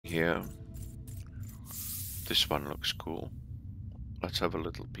here. This one looks cool. Let's have a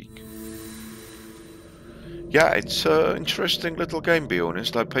little peek. Yeah, it's an interesting little game, be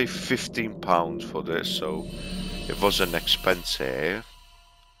honest. I paid £15 for this, so it wasn't expensive.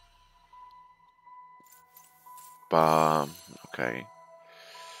 But, okay.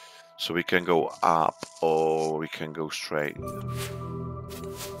 So we can go up or we can go straight.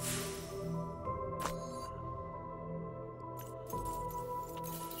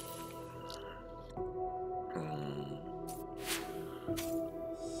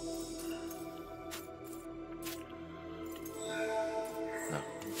 No,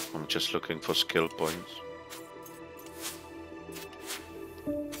 I'm just looking for skill points.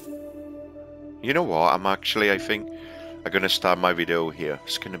 You know what? I think I'm gonna start my video here.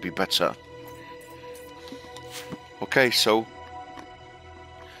 It's gonna be better. Okay, so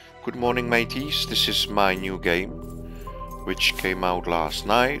good morning, mateys. This is my new game, which came out last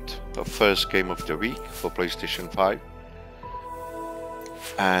night. The first game of the week for PlayStation 5.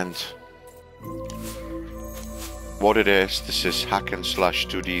 And what it is, this is hack and slash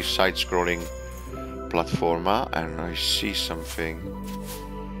 2D side-scrolling platformer, and I see something.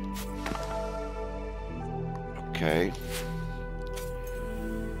 Okay.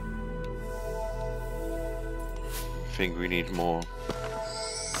 I think we need more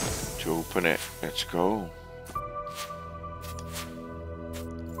to open it. Let's go.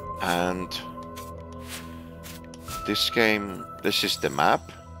 And this game, this is the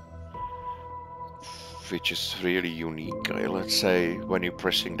map, which is really unique. Let's say when you're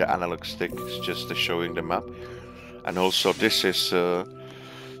pressing the analog stick, it's just showing the map. And also this is,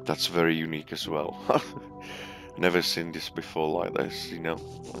 that's very unique as well. Never seen this before like this, you know.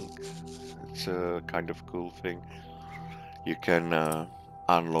 It's a kind of cool thing. You can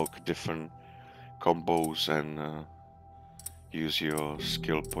unlock different combos and use your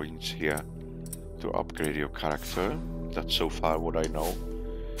skill points here to upgrade your character. That's so far what I know.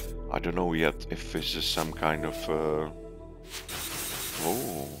 I don't know yet if this is some kind of oh,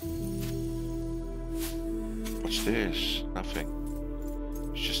 what's this? Nothing.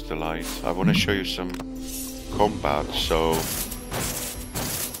 It's just the light. I want to show you some combat. So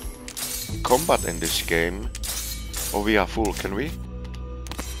combat in this game. Oh, we are full. Can we?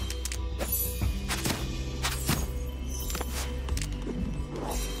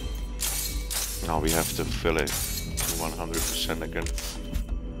 Now we have to fill it to 100% again.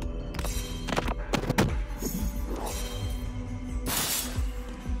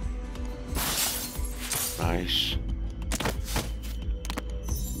 Nice.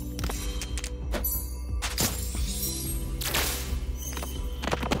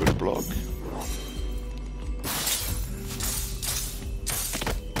 Good block.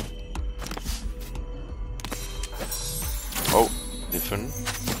 Oh, different.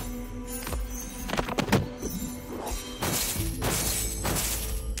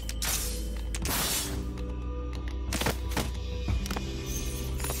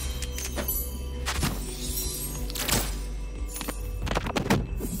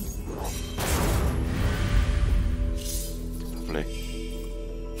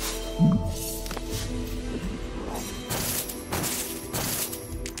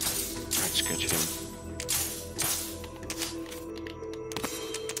 Let's get him.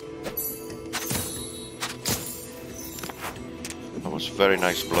 That was very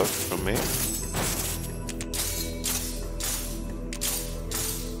nice block from me.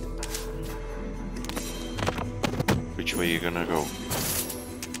 Which way are you gonna go?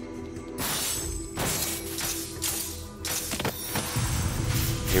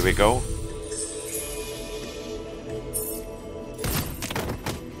 Here we go.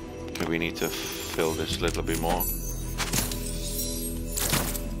 Okay, we need to fill this a little bit more.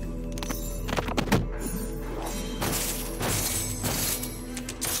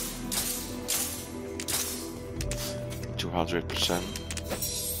 %.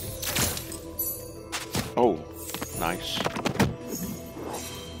 Oh, nice.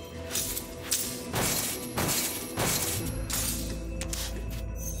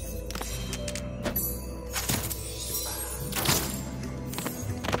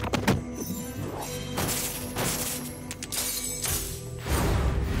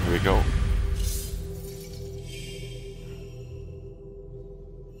 Here we go.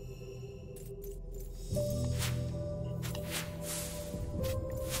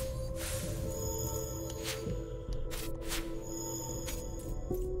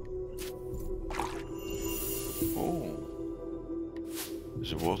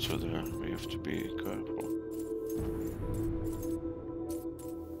 There's water there, we have to be careful.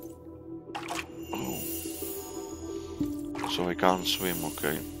 Oh. So I can't swim,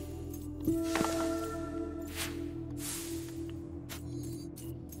 okay.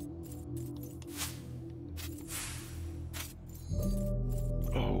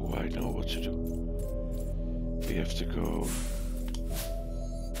 Oh, I know what to do. We have to go.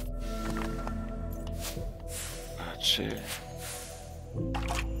 That's it.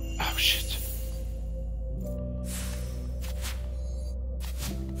 Oh shit.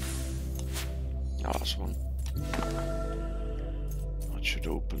 Last one. That should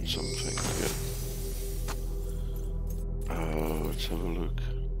open something. Yeah. Let's have a look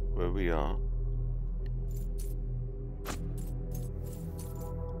where we are.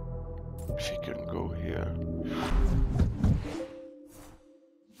 If you can go here.